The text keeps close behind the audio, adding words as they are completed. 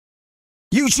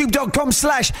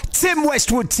YouTube.com/Tim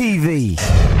Westwood TV.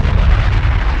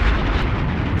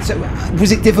 So,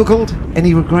 was it difficult?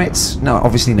 Any regrets? No,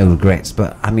 obviously no regrets,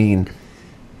 but I mean,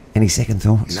 any second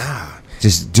thoughts? Nah.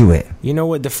 Just do it. You know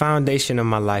what? The foundation of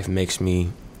my life makes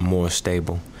me more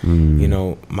stable. You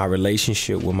know, my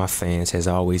relationship with my fans has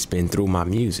always been through my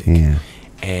music. Yeah.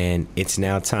 And it's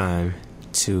now time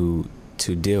to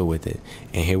deal with it.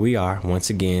 And here we are once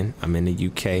again. I'm in the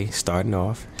UK starting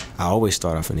off. I always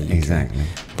start off in the UK. Exactly.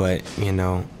 But you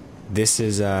know, this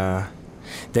is they're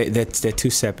two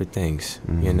separate things.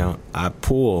 You know, I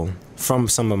pull from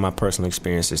some of my personal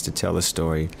experiences to tell a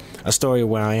story of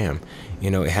where I am.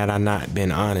 You know, had I not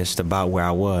been honest about where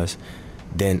I was,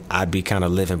 then I'd be kind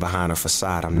of living behind a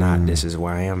facade. I'm not. This is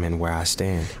where I am and where I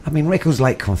stand. I mean, records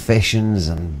like Confessions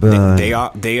and Burn.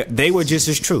 They were just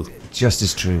as true. Just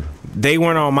as true. They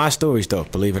weren't all my stories, though,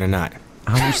 believe it or not.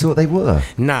 I always thought they were.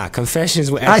 Nah,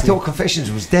 Confessions were actually... I thought Confessions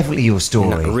was definitely your story.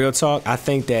 Nah, real talk, I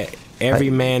think that every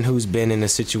man who's been in a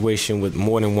situation with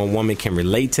more than one woman can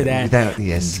relate to that.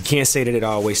 Yes. You can't say that it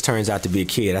always turns out to be a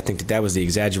kid. I think that was the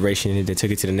exaggeration that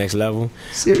took it to the next level.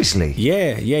 Seriously?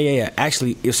 Yeah.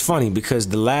 Actually, it's funny because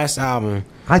the last album...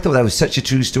 I thought that was such a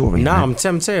true story. No, I'm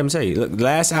telling you. Look, the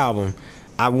last album,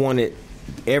 I wanted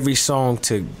every song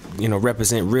to, you know,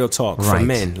 represent real talk for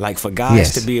men, like for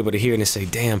guys to be able to hear it and say,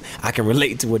 damn, I can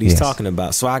relate to what he's talking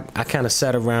about. So I kind of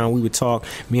sat around, we would talk,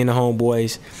 me and the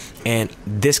homeboys, and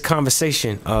this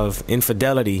conversation of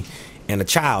infidelity and a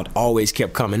child always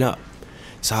kept coming up.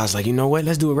 So I was like, you know what,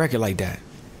 let's do a record like that.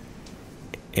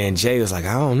 And Jay was like,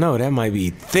 I don't know, that might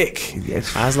be thick.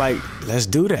 I was like, let's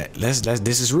do that.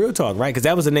 This is Real Talk, right? Because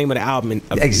that was the name of the album in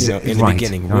the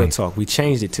beginning, Real Talk. We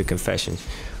changed it to Confessions.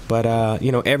 But,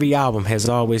 you know, every album has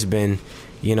always been,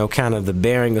 you know, kind of the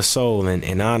bearing of soul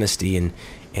and honesty and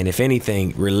if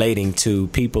anything, relating to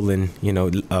people in, in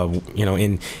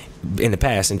the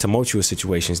past in tumultuous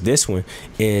situations. This one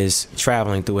is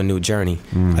traveling through a new journey,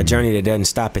 a journey that doesn't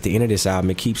stop at the end of this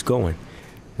album. It keeps going.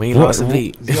 We ain't lost a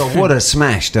beat. Yo, what a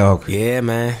smash, dog. Yeah,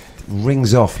 man.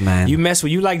 Rings off, man. You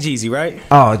like Jeezy, right?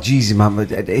 Oh, Jeezy, man.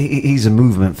 He's a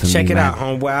movement for me. Check it out,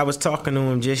 homeboy. I was talking to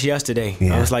him just yesterday.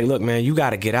 I was like, look, man, you got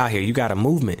to get out here. You got a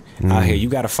movement out here. You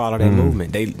got to follow that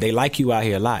movement. They like you out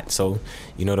here a lot. So,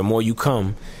 you know, the more you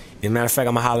come, as a matter of fact,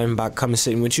 I'm hollering about coming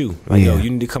sitting with you. Like, yo,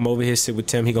 you need to come over here, sit with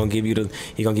Tim. He gonna give you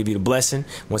the blessing.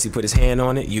 Once he put his hand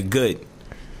on it, you're good.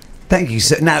 Thank you,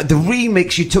 sir. Now, the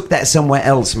remix, you took that somewhere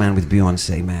else, man, with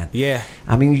Beyonce, man. Yeah.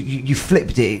 I mean, you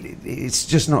flipped it. It's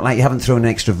just not like you haven't thrown an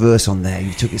extra verse on there.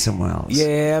 You took it somewhere else.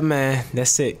 Yeah, man.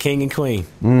 That's it. King and Queen.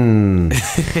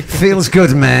 Feels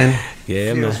good, man.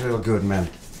 Yeah, man. Feels real good, man.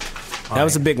 That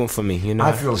was a big one for me, you know.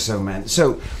 I feel so, man.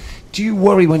 So, do you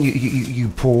worry when you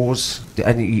pause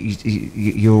and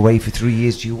you're away for 3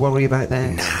 years? Do you worry about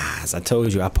that? Nah, as I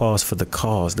told you, I paused for the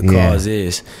cause. The cause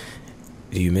is,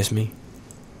 do you miss me?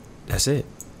 That's it.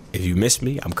 If you miss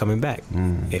me, I'm coming back.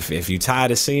 If you're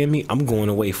tired of seeing me, I'm going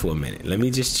away for a minute. Let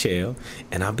me just chill,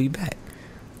 and I'll be back.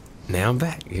 Now I'm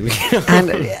back. Here we go.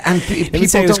 And people let me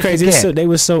tell you what's crazy. Forget. They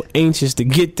were so anxious to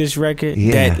get this record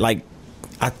that, like,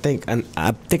 I think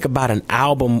about an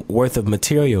album worth of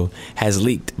material has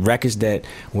leaked. Records that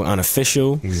were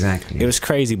unofficial. Exactly. It was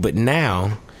crazy, but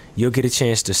now you'll get a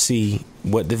chance to see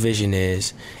what the vision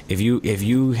is. If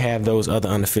you have those other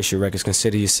unofficial records,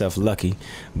 consider yourself lucky.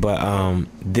 But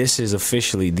this is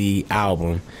officially the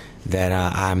album that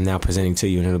I'm now presenting to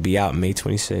you, and it'll be out May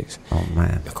 26th. Oh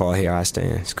man! Called Here I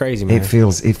Stand. It's crazy, man. It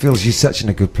feels you're such in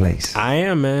a good place. I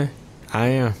am, man. I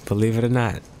am. Believe it or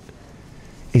not.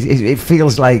 It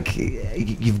feels like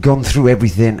you've gone through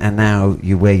everything, and now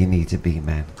you're where you need to be,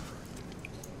 man.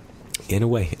 In a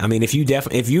way, I mean, if you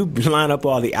line up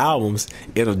all the albums,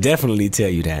 it'll definitely tell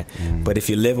you that. But if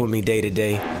you live with me day to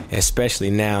day, especially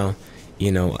now, you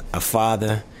know, a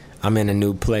father, I'm in a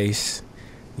new place,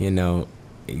 you know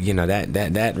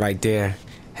that right there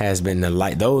has been the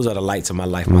light. Those are the lights of my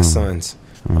life. My sons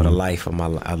are the light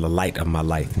of my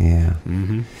life. Yeah.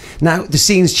 Now the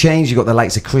scene's changed. You got the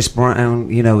likes of Chris Brown,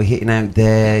 you know, hitting out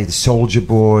there, the Soulja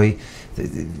Boy.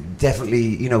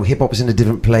 Definitely, you know, hip hop is in a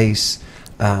different place.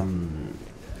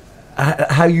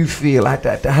 How you feel?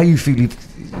 How you feel?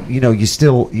 You know, you're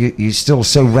still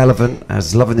so relevant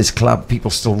as Loving This Club.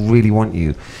 People still really want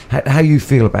you. How you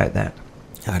feel about that?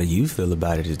 How do you feel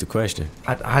about it? Is the question.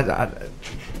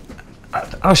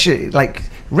 Usher, like,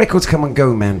 records come and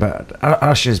go, man, but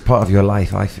Usher is part of your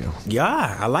life. I feel.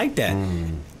 Yeah, I like that.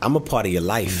 I'm a part of your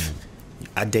life.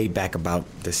 I date back about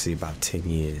 10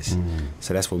 years.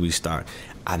 So that's where we start.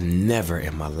 I never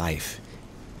in my life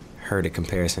heard a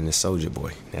comparison to Soulja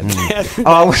Boy.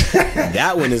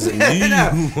 That one is a new.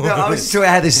 No, I was talking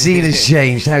how the scene has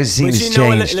changed. How the scene has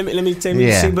changed. Let me tell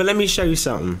you. See, but let me show you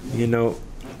something. You know,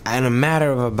 in a matter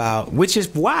of about, which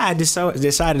is why I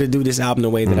decided to do this album the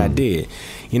way that I did.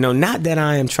 You know, not that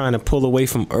I am trying to pull away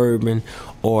from urban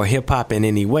or hip hop in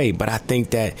any way, but I think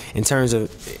that in terms of,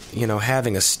 you know,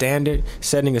 having a standard,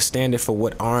 setting a standard for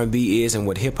what R&B is and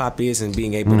what hip hop is, and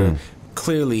being able to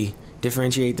clearly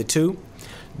differentiate the two.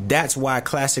 That's why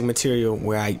classic material,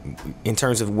 where in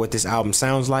terms of what this album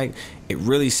sounds like, it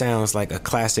really sounds like a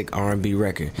classic R&B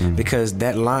record, because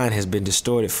that line has been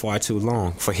distorted far too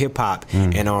long for hip hop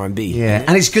and R&B. Yeah,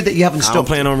 and it's good that you haven't stopped. I don't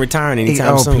plan on retiring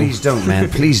anytime soon. Oh, please don't, man.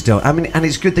 Please don't. I mean, and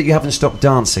it's good that you haven't stopped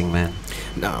dancing, man.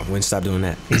 No, I wouldn't stop doing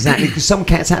that. Exactly, because some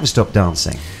cats have stopped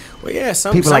dancing. Well, yeah,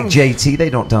 people like JT,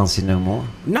 they don't dancing no more.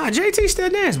 Nah, JT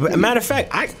still dance. But matter of fact,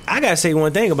 I gotta say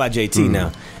one thing about JT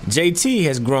now. JT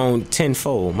has grown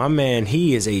tenfold. My man,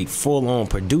 he is a full-on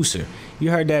producer.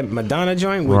 You heard that Madonna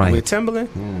joint with Timbaland?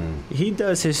 He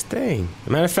does his thing.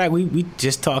 Matter of fact, we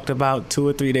just talked about 2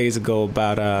 or 3 days ago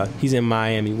about he's in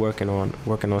Miami working on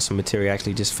some material.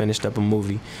 Actually, just finished up a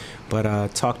movie,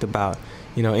 but talked about,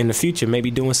 you know, in the future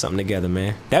maybe doing something together,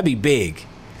 man. That'd be big.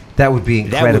 That would be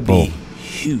incredible. That would be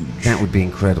huge. That would be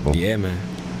incredible. Yeah, man.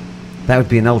 That would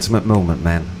be an ultimate moment,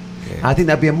 man. Yeah. I think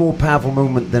that'd be a more powerful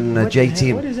moment than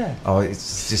JT. What is that? Oh,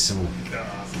 it's just some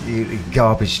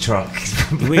garbage truck.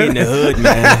 We in the hood,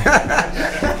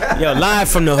 man. Yo, live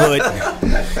from the hood.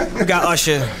 We got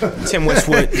Usher, Tim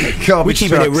Westwood. We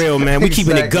keeping it real, man. We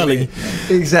keeping it gully.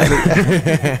 Exactly.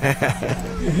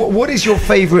 What is your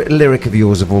favorite lyric of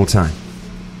yours of all time?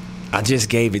 I just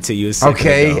gave it to you a second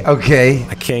ago. Okay.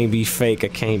 I can't be fake, I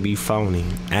can't be phony.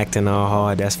 Acting all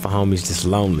hard, that's for homies just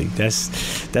lonely. That's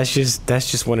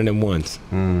just one of them ones.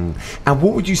 And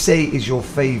what would you say is your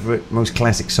favorite, most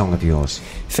classic song of yours?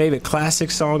 Favorite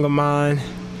classic song of mine?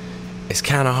 It's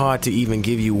kind of hard to even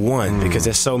give you one, because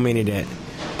there's so many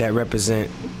that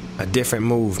represent a different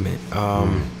movement.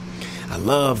 I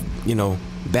love, you know,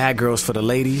 Bad Girls for the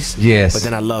ladies. Yes. But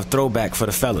then I love Throwback for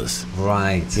the fellas.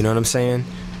 Right. You know what I'm saying?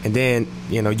 And then,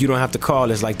 you know, You Don't Have to Call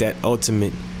is like that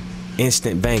ultimate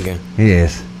instant banger.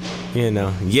 Yes. You know,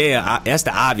 that's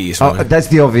the obvious one. That's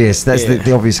the obvious. That's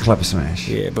the obvious club smash.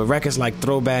 Yeah, but records like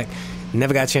Throwback,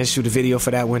 never got a chance to shoot a video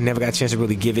for that one. Never got a chance to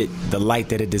really give it the light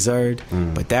that it deserved.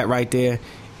 But that right there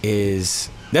is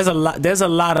there's a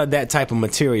lot of that type of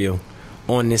material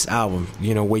on this album.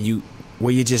 You know, where you're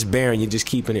just bearing, you're just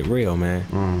keeping it real, man.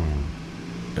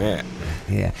 Yeah.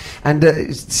 Yeah. And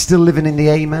still living in the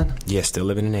A, man? Yeah, still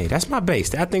living in the A. That's my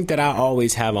base. I think that I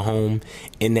always have a home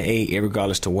in the A,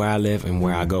 regardless to where I live and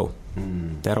where I go.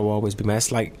 That'll always be, man.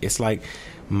 It's like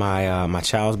my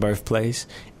child's birthplace.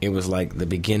 It was like the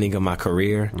beginning of my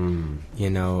career.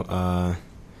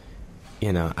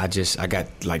 I got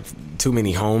like too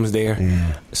many homes there.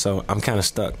 Yeah. So I'm kind of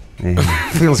stuck. Yeah.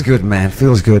 Feels good, man.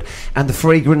 Feels good. And the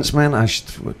fragrance, man, I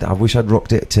wish I'd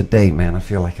rocked it today, man. I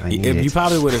feel like I need it. You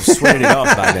probably would have sweated it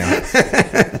off by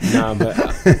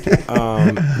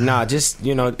now. Just,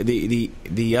 you know,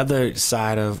 the other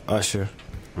side of Usher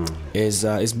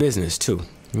is business too.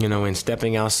 You know, and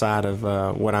stepping outside of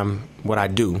what I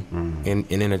do in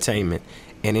entertainment,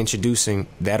 and introducing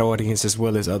that audience as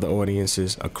well as other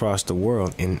audiences across the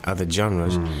world in other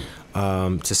genres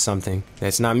to something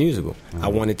that's not musical. I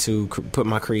wanted to put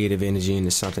my creative energy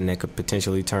into something that could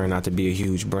potentially turn out to be a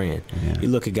huge brand. You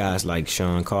look at guys like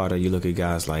Sean Carter, you look at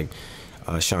guys like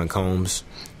Sean Combs,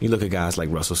 you look at guys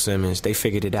like Russell Simmons. They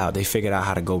figured it out. They figured out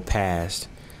how to go past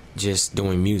just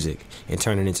doing music and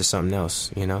turn it into something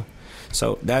else, you know?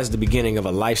 So that's the beginning of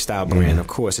a lifestyle brand. Of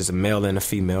course, it's a male and a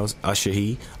female. Usher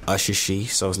he, Usher she.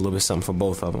 So it's a little bit something for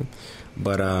both of them.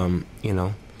 But you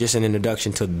know, just an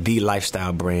introduction to the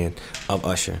lifestyle brand of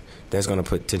Usher. There's going to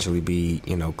potentially be,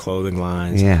 you know, clothing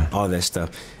lines, all that stuff.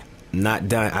 Not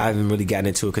done. I haven't really gotten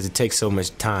into it because it takes so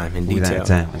much time and detail.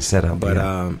 Time and setup. But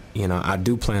you know, I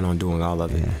do plan on doing all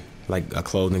of it. Like a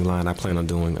clothing line, I plan on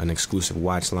doing an exclusive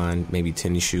watch line, maybe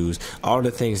tennis shoes, all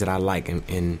the things that I like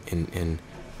and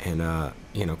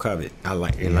you know, covet. I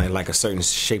like like a certain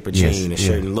shape of jean, a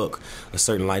certain look, a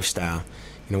certain lifestyle.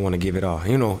 You know, want to give it all.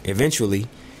 You know, eventually,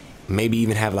 maybe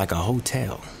even have like a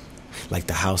hotel, like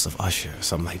the House of Usher or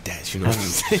something like that. You know what I'm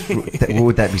saying? What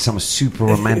would that be? Some super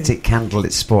romantic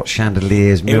candlelit spot,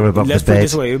 chandeliers, mirror above the bed. Let's put it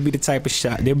this way: it would be the type of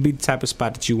shot. It would be the type of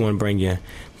spot that you want to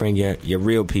bring your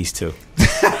real piece to.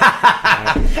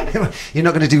 You're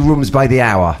not going to do rooms by the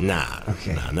hour? Nah.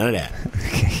 Okay. Nah, none of that.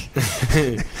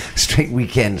 Okay. Straight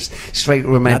weekends. Straight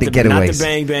romantic getaways. Not the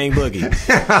bang bang boogie.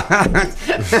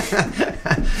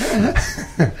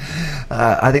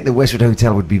 I think the Westwood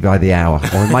Hotel would be by the hour,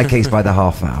 or in my case, by the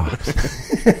half hour.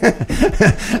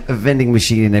 A vending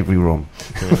machine in every room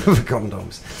for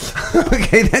condoms.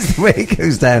 Okay, that's the way it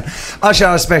goes down. Usher,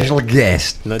 our special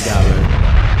guest. No doubt, man.